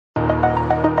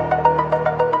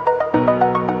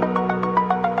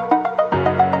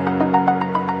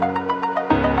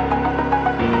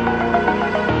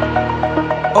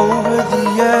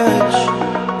edge,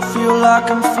 feel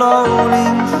like I'm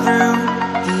floating through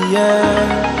the air.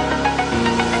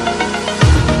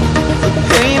 The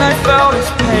pain I felt is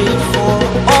paid for,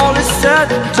 all is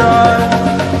said and done.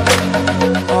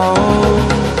 Oh,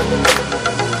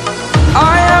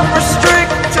 I am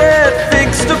restricted,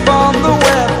 fixed upon the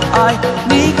web. I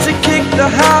need to kick the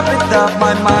habit that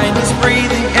my mind is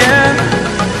breathing in.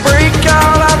 Break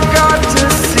out, I've got to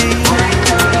see.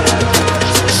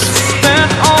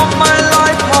 Spent all my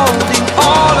life holding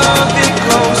all of it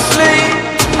closely.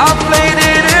 I played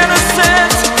it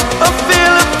innocent, a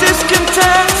feel of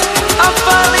discontent. I'm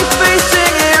finally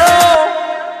facing it all,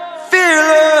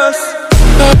 fearless.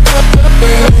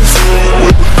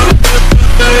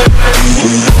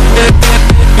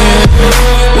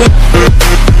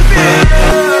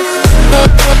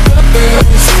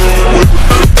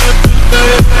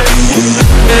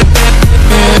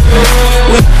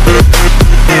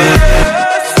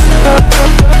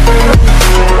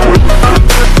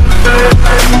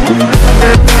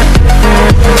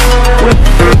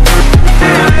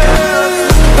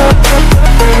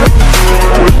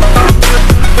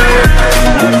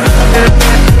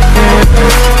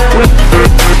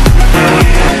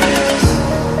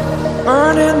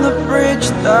 Burning the bridge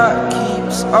that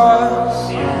keeps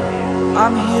us.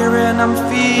 I'm here and I'm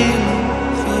feeling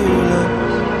fearless.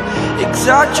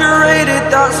 Exaggerated,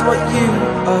 that's what you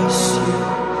assume.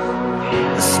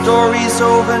 The story's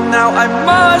over now, I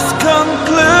must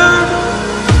conclude.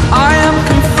 I am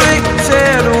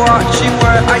conflicted, watching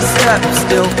where I step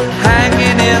still,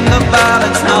 hanging in the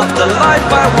balance. Not the life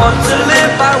I want to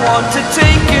live, I want to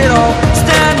take it all.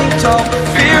 Standing tall,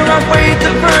 fear I've weighed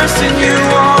the person you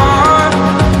are.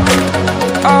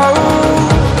 Oh,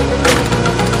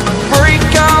 break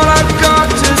out, I've got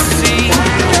to see.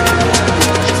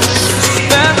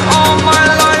 Spent all my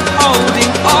life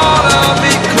holding all of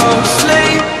it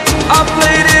closely. I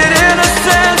played it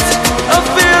innocent, a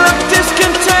feel of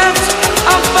discontent.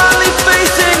 I'm finally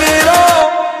facing it all,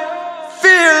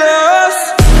 fearless.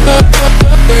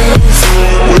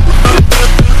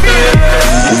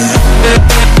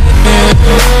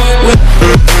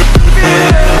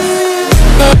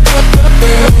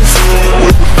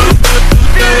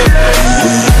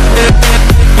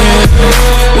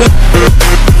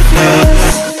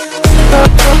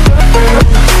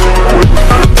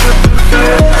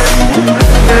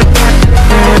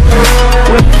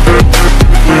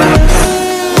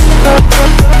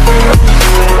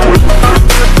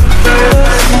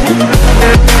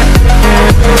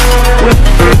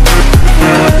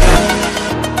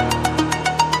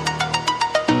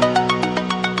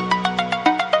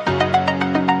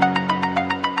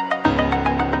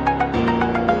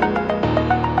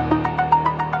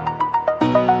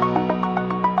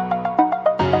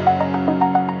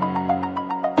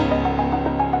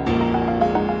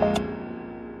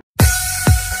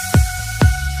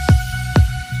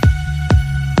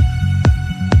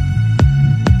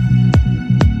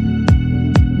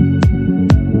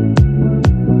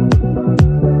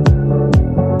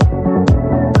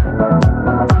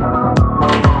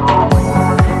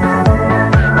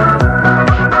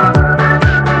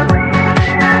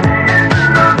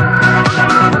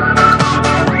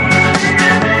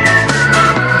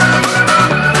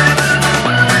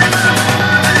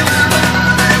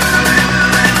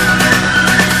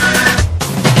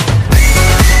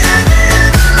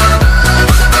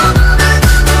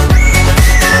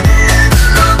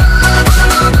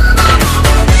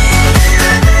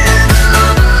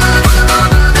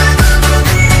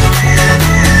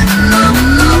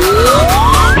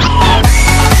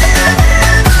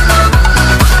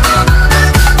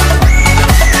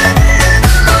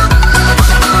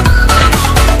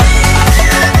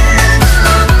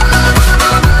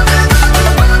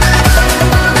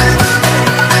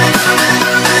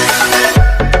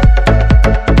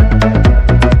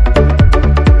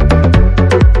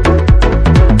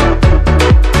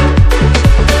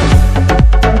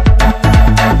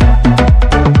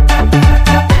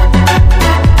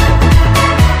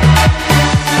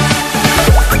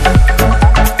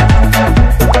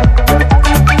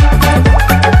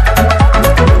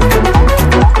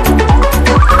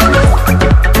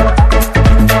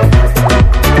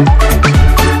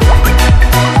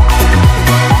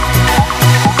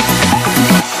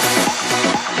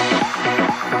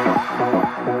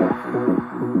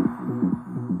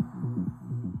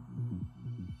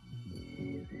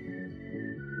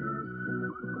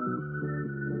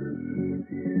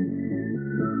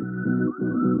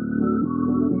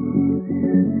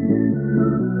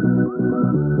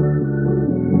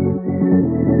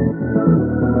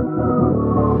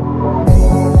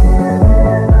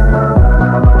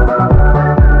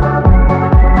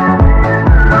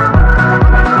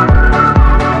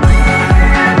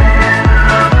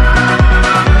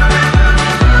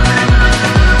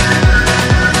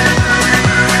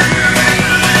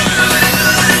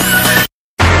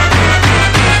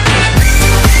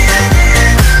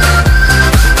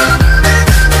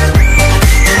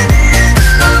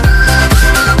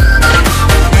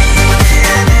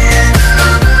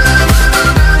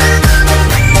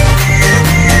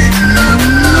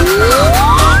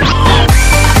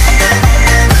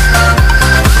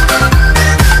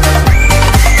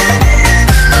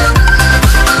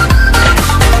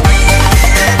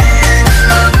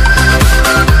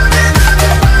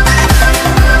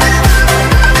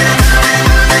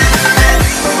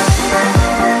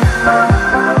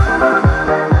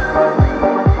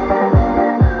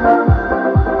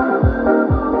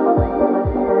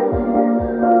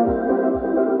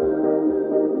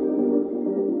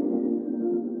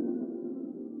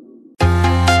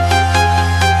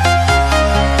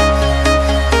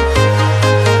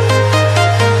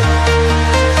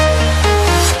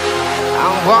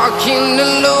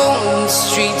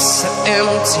 so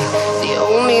empty. The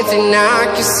only thing I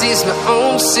can see is my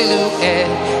own silhouette.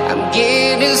 I'm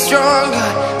getting stronger,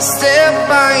 step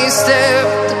by step.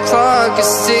 The clock is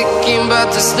ticking,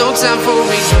 but there's no time for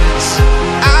regrets.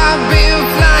 I've been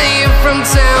flying from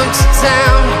town to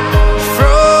town,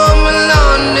 from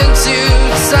London to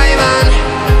Taiwan.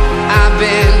 I've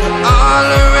been all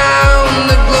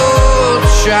around the globe,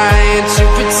 trying to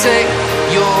protect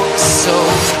your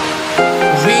soul.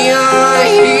 We are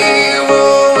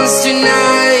heroes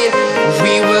tonight.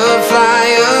 We will fly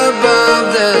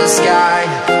above the sky.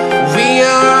 We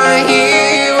are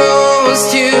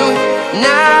heroes tonight.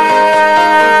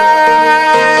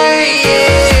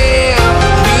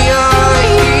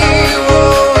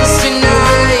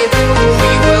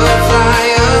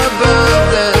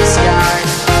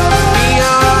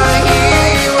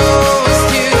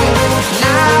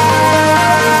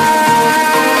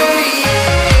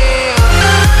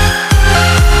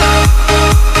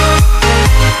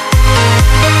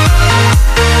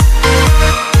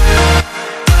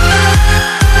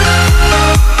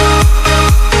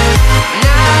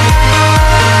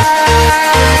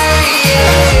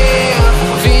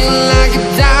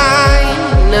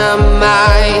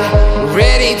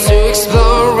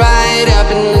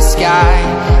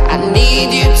 I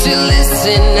need you to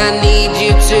listen, I need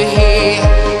you to hear,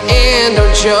 and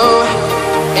don't show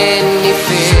any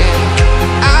fear.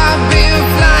 I've been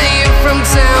flying from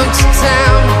town to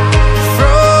town,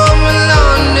 from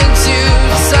London to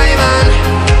Taiwan.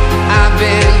 I've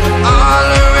been all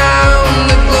around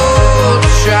the globe,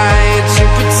 trying to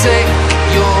protect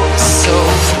your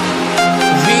soul.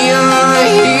 We are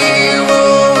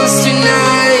heroes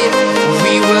tonight.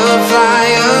 We will fly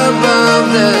above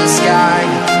the sky.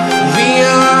 We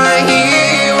are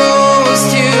heroes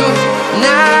tonight.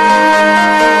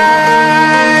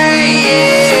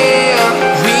 Yeah.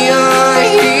 We are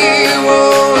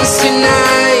heroes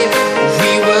tonight.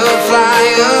 We will fly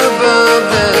above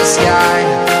the sky.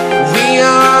 We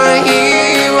are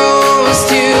heroes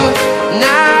tonight.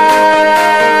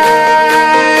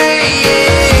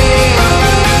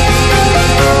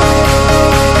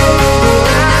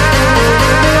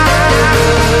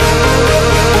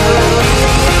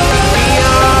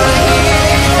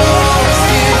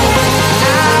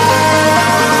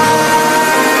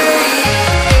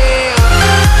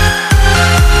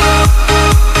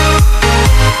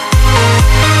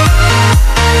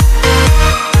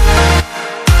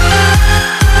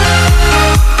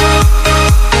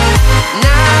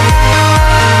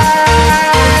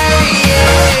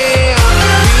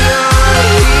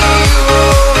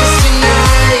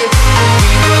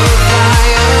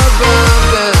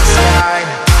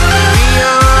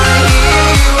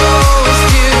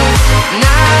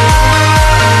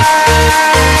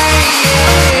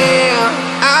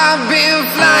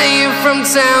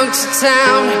 Town to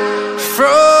town,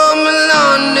 from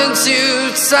London to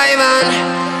Taiwan.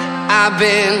 I've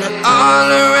been all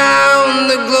around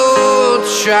the globe,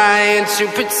 trying to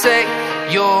protect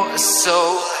your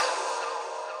soul.